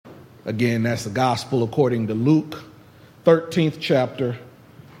Again, that's the gospel according to Luke, 13th chapter,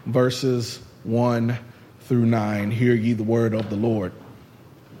 verses 1 through 9. Hear ye the word of the Lord.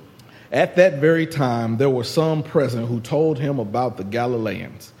 At that very time, there were some present who told him about the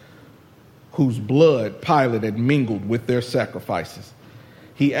Galileans, whose blood Pilate had mingled with their sacrifices.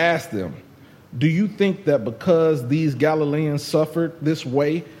 He asked them, "Do you think that because these Galileans suffered this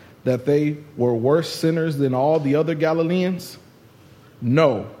way, that they were worse sinners than all the other Galileans?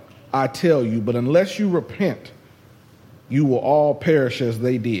 No, I tell you, but unless you repent, you will all perish as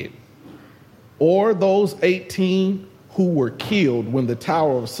they did. Or those 18 who were killed when the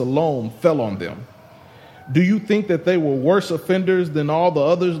Tower of Siloam fell on them. Do you think that they were worse offenders than all the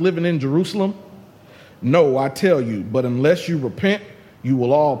others living in Jerusalem? No, I tell you, but unless you repent, you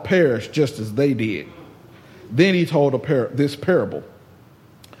will all perish just as they did." Then he told this parable.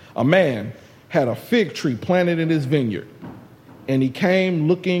 A man had a fig tree planted in his vineyard, and he came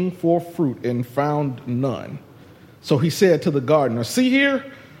looking for fruit and found none. So he said to the gardener, "See here,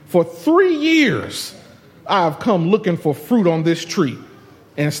 for 3 years I have come looking for fruit on this tree,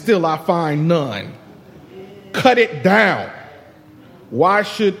 and still I find none. Cut it down. Why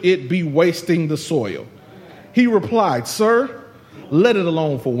should it be wasting the soil?" He replied, "Sir, let it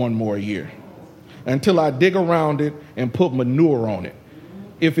alone for 1 more year, until I dig around it and put manure on it.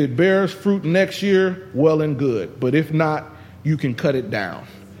 If it bears fruit next year, well and good. But if not, you can cut it down."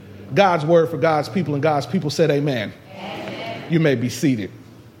 God's word for God's people, and God's people said amen. Amen. You may be seated.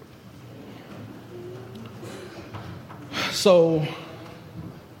 So,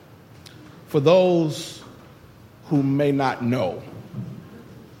 for those who may not know,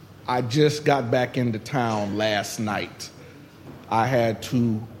 I just got back into town last night. I had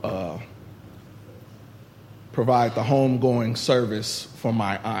to provide the homegoing service for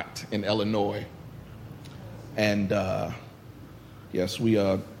my aunt in Illinois. And yes, we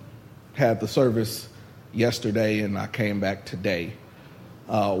had the service yesterday, and I came back today.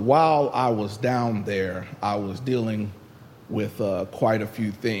 While I was down there, I was dealing with quite a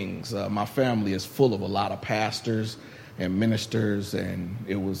few things. My family is full of a lot of pastors and ministers, and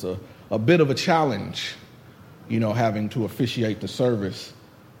it was a bit of a challenge, having to officiate the service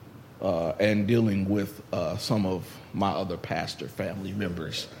and dealing with some of my other pastor family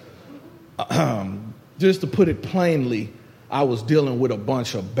members. Just to put it plainly, I was dealing with a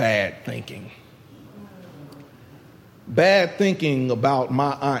bunch of bad thinking. Bad thinking about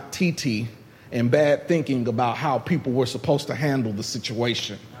my Aunt Titi, and bad thinking about how people were supposed to handle the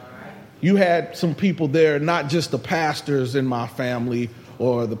situation. You had some people there, not just the pastors in my family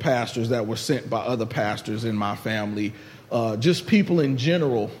or the pastors that were sent by other pastors in my family, just people in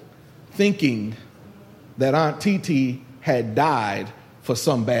general thinking that Aunt Titi had died for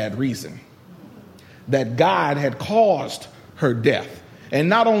some bad reason, that God had caused her death. And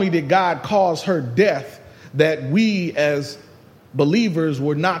not only did God cause her death, that we as believers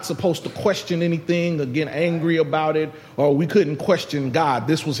were not supposed to question anything or get angry about it, or we couldn't question God.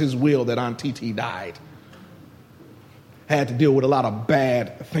 This was his will that Aunt Titi died. Had to deal with a lot of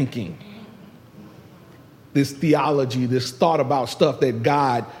bad thinking. This theology, this thought about stuff that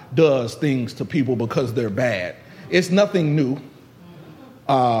God does things to people because they're bad. It's nothing new.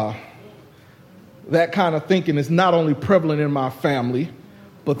 That kind of thinking is not only prevalent in my family,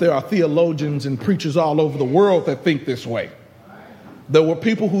 but there are theologians and preachers all over the world that think this way. There were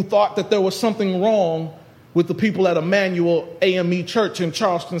people who thought that there was something wrong with the people at Emmanuel AME Church in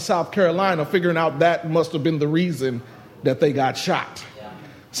Charleston, South Carolina, figuring out that must have been the reason that they got shot,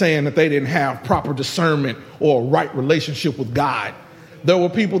 saying that they didn't have proper discernment or a right relationship with God. There were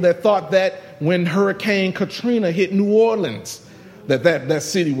people that thought that when Hurricane Katrina hit New Orleans, that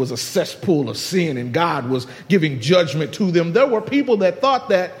city was a cesspool of sin and God was giving judgment to them. There were people that thought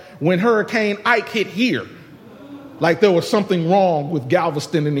that when Hurricane Ike hit here, like there was something wrong with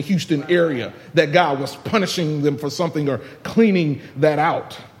Galveston in the Houston area, that God was punishing them for something or cleaning that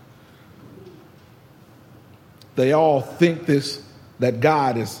out. They all think that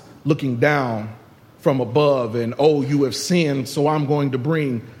God is looking down from above and, "Oh, you have sinned, so I'm going to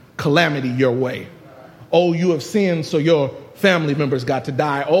bring calamity your way. Oh, you have sinned, so your family members got to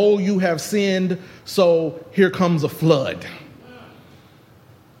die. Oh, you have sinned, so here comes a flood."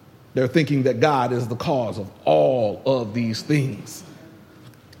 They're thinking that God is the cause of all of these things.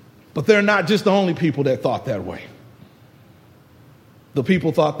 But they're not just the only people that thought that way. The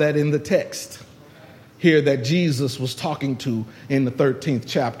people thought that in the text here that Jesus was talking to in the 13th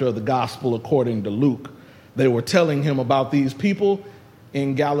chapter of the gospel according to Luke. They were telling him about these people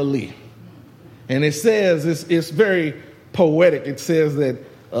in Galilee. And it says, it's very poetic. It says that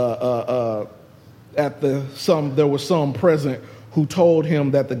there were some present who told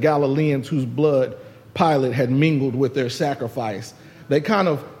him that the Galileans whose blood Pilate had mingled with their sacrifice. They kind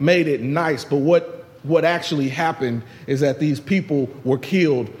of made it nice, but what actually happened is that these people were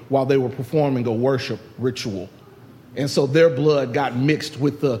killed while they were performing a worship ritual. And so their blood got mixed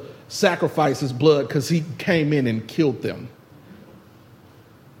with the sacrifice's blood because he came in and killed them.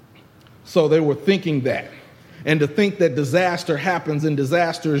 So they were thinking that. And to think that disaster happens and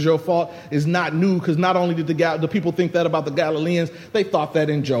disaster is your fault is not new, because not only did the people think that about the Galileans, they thought that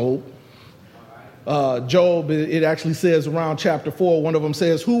in Job. Job, it actually says around chapter 4, one of them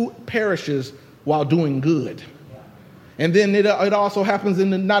says, who perishes while doing good? And then it also happens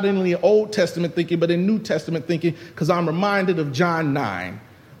in not only Old Testament thinking, but in New Testament thinking, because I'm reminded of John 9,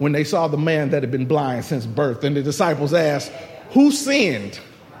 when they saw the man that had been blind since birth. And the disciples asked, who sinned,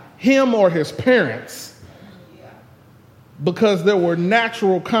 him or his parents? Because there were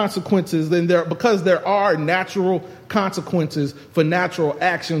natural consequences, because there are natural consequences for natural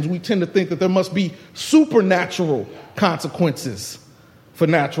actions, we tend to think that there must be supernatural consequences for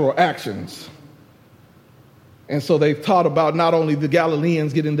natural actions. And so they thought about not only the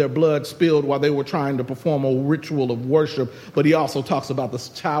Galileans getting their blood spilled while they were trying to perform a ritual of worship, but he also talks about the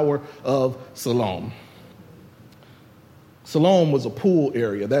Tower of Siloam. Siloam was a pool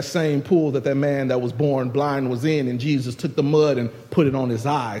area, that same pool that man that was born blind was in, and Jesus took the mud and put it on his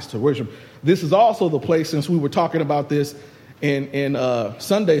eyes to worship. This is also the place, since we were talking about this in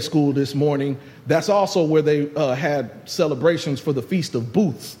Sunday school this morning, that's also where they had celebrations for the Feast of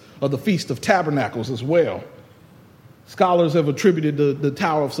Booths, or the Feast of Tabernacles as well. Scholars have attributed the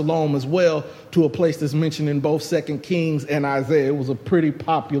Tower of Siloam as well to a place that's mentioned in both 2 Kings and Isaiah. It was a pretty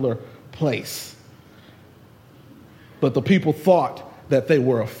popular place. But the people thought that they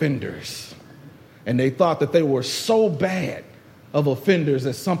were offenders. And they thought that they were so bad of offenders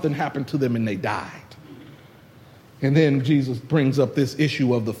that something happened to them and they died. And then Jesus brings up this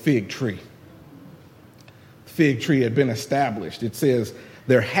issue of the fig tree. The fig tree had been established. It says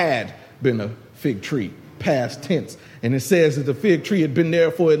there had been a fig tree, past tense. And it says that the fig tree had been there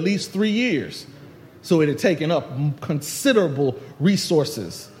for at least 3 years. So it had taken up considerable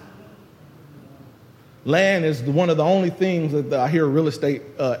resources. Land is one of the only things that I hear real estate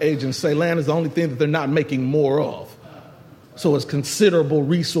agents say, land is the only thing that they're not making more of. So it's considerable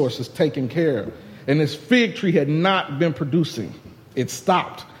resources taken care of. And this fig tree had not been producing. It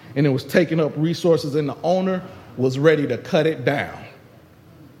stopped, and it was taking up resources, and the owner was ready to cut it down.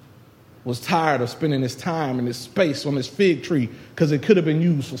 Was tired of spending his time and his space on this fig tree because it could have been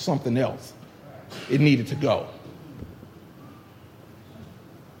used for something else. It needed to go.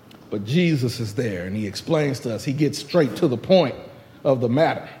 But Jesus is there, and he explains to us. He gets straight to the point of the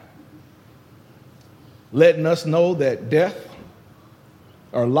matter, letting us know that death,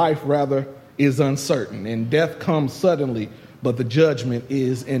 or life rather, is uncertain. And death comes suddenly, but the judgment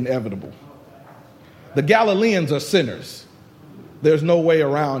is inevitable. The Galileans are sinners. There's no way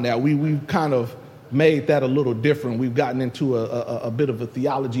around that. We've kind of made that a little different. We've gotten into a bit of a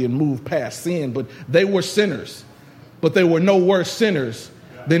theology and moved past sin, but they were sinners. But they were no worse sinners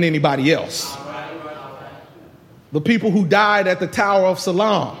than anybody else. The people who died at the Tower of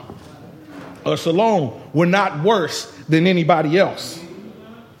Siloam were not worse than anybody else.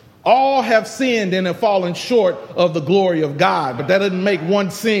 All have sinned and have fallen short of the glory of God, but that doesn't make one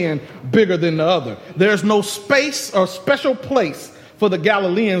sin bigger than the other. There's no space or special place for the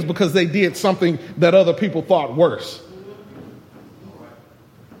Galileans because they did something that other people thought worse.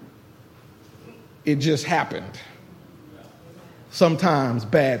 It just happened. Sometimes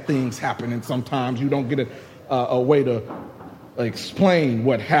bad things happen, and sometimes you don't get a way to explain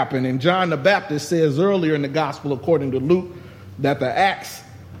what happened. And John the Baptist says earlier in the gospel, according to Luke, that the axe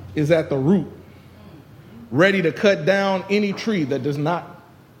is at the root, ready to cut down any tree that does not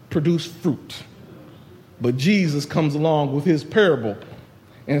produce fruit. But Jesus comes along with his parable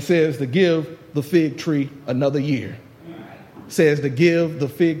and says to give the fig tree another year. Says to give the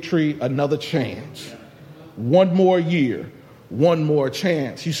fig tree another chance. One more year. One more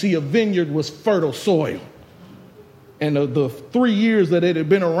chance. You see, a vineyard was fertile soil. And the 3 years that it had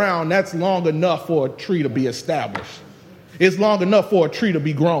been around, that's long enough for a tree to be established. It's long enough for a tree to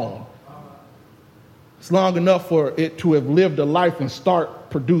be grown. It's long enough for it to have lived a life and start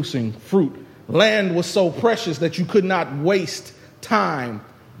producing fruit. Land was so precious that you could not waste time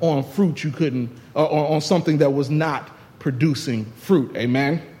on fruit you couldn't, or on something that was not producing fruit.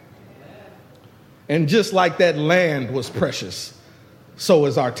 Amen. And just like that land was precious, so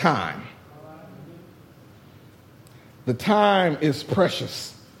is our time. The time is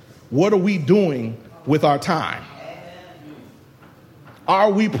precious. What are we doing with our time?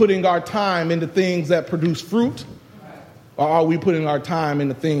 Are we putting our time into things that produce fruit? Or are we putting our time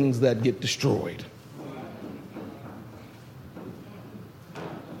into things that get destroyed?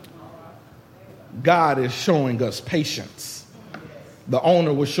 God is showing us patience. The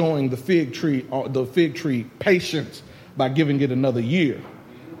owner was showing the fig tree patience by giving it another year.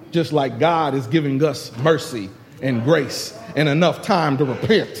 Just like God is giving us mercy and grace and enough time to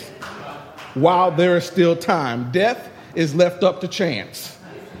repent. While there is still time, death is left up to chance.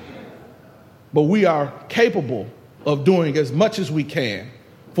 But we are capable of doing as much as we can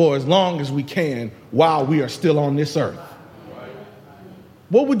for as long as we can while we are still on this earth.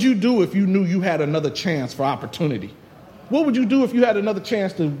 What would you do if you knew you had another chance for opportunity? What would you do if you had another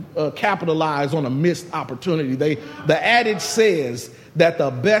chance to capitalize on a missed opportunity? The adage says that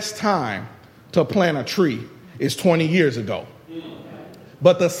the best time to plant a tree is 20 years ago.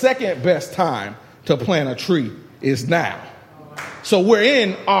 But the second best time to plant a tree is now. So we're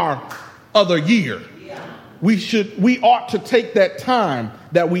in our other year. We ought to take that time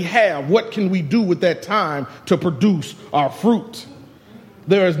that we have. What can we do with that time to produce our fruit?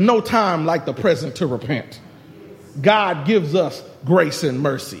 There is no time like the present to repent. God gives us grace and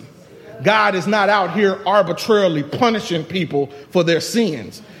mercy. God is not out here arbitrarily punishing people for their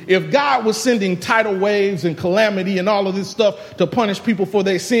sins. If God was sending tidal waves and calamity and all of this stuff to punish people for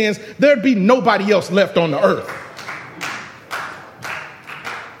their sins, there'd be nobody else left on the earth.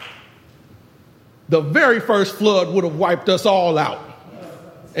 The very first flood would have wiped us all out.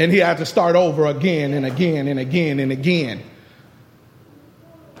 And he had to start over again and again and again and again.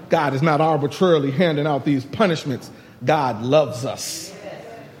 God is not arbitrarily handing out these punishments. God loves us.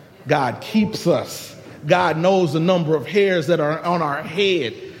 God keeps us. God knows the number of hairs that are on our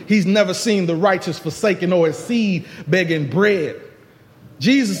head. He's never seen the righteous forsaken or his seed begging bread.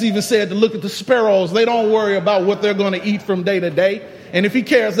 Jesus even said to look at the sparrows. They don't worry about what they're going to eat from day to day. And if he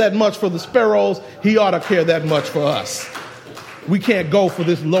cares that much for the sparrows, he ought to care that much for us. We can't go for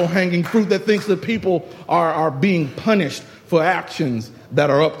this low-hanging fruit that thinks that people are being punished for actions that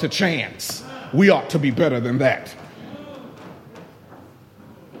are up to chance. We ought to be better than that.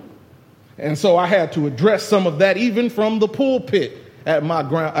 And so I had to address some of that even from the pulpit at my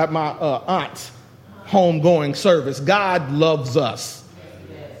aunt's homegoing service. God loves us.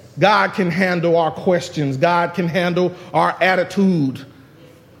 God can handle our questions. God can handle our attitude.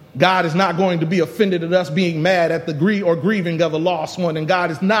 God is not going to be offended at us being mad at the grieving of a lost one. And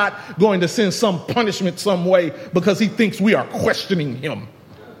God is not going to send some punishment some way because he thinks we are questioning him.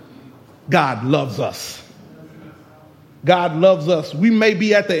 God loves us. God loves us. We may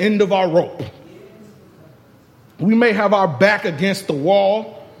be at the end of our rope. We may have our back against the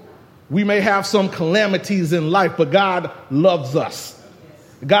wall. We may have some calamities in life, but God loves us.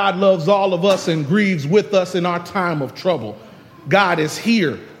 God loves all of us and grieves with us in our time of trouble. God is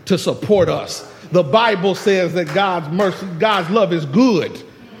here to support us. The Bible says that God's love is good.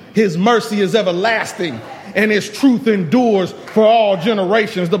 His mercy is everlasting, and his truth endures for all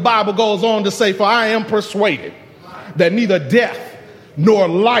generations. The Bible goes on to say, for I am persuaded that neither death, nor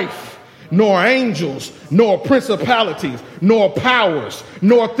life, nor angels, nor principalities, nor powers,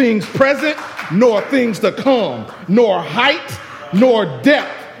 nor things present, nor things to come, nor height, nor depth,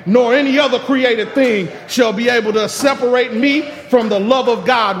 nor any other created thing shall be able to separate me from the love of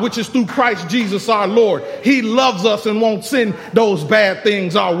God, which is through Christ Jesus our Lord. He loves us and won't send those bad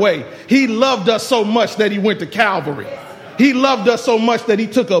things our way. He loved us so much that he went to Calvary. He loved us so much that he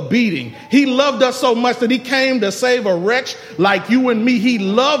took a beating. He loved us so much that he came to save a wretch like you and me. He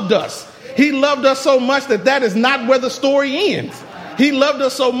loved us. He loved us so much that is not where the story ends. He loved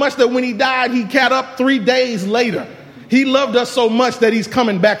us so much that when he died, he got up 3 days later. He loved us so much that he's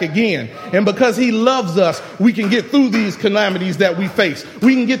coming back again. And because he loves us, we can get through these calamities that we face.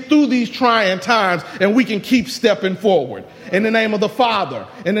 We can get through these trying times, and we can keep stepping forward. In the name of the Father,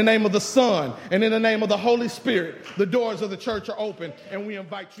 in the name of the Son, and in the name of the Holy Spirit, the doors of the church are open, and we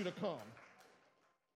invite you to come.